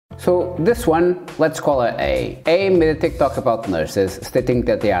So this one, let's call her A. A made a TikTok about nurses, stating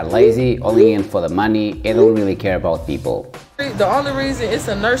that they are lazy, only in for the money, and don't really care about people. The only reason it's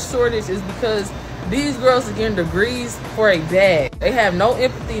a nurse shortage is because these girls are getting degrees for a bag. They have no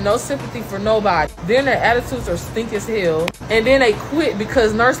empathy, no sympathy for nobody. Then their attitudes are stink as hell. And then they quit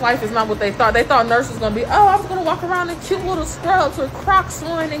because nurse life is not what they thought. They thought nurse was gonna be, oh, I was gonna walk around in cute little scrubs with Crocs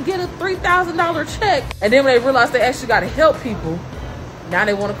on and get a $3,000 check. And then when they realized they actually gotta help people, now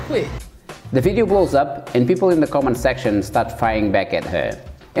they wanna quit. The video blows up and people in the comment section start firing back at her.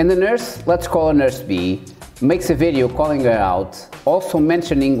 And the nurse, let's call her Nurse B, makes a video calling her out, also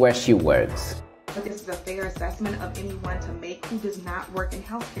mentioning where she works. But this is a fair assessment of anyone to make who does not work in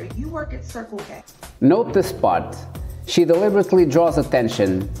healthcare. You work at Circle K. Note the spot. She deliberately draws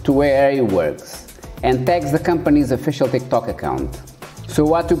attention to where he works and tags the company's official TikTok account. So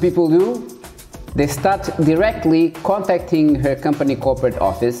what do people do? They start directly contacting her company corporate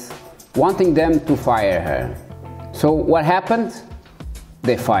office, wanting them to fire her. So what happened?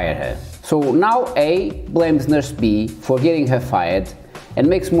 They fired her. So now A blames Nurse B for getting her fired and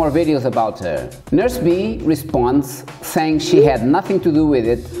makes more videos about her. Nurse B responds saying she had nothing to do with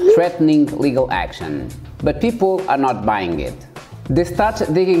it, threatening legal action. But people are not buying it. They start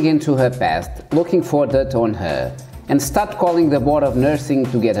digging into her past, looking for dirt on her, and start calling the board of nursing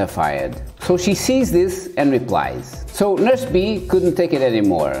to get her fired. So she sees this and replies. So Nurse B couldn't take it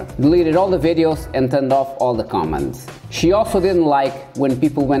anymore, deleted all the videos and turned off all the comments. She also didn't like when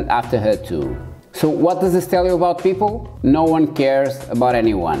people went after her too. So what does this tell you about people? No one cares about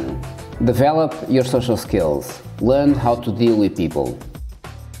anyone. Develop your social skills. Learn how to deal with people.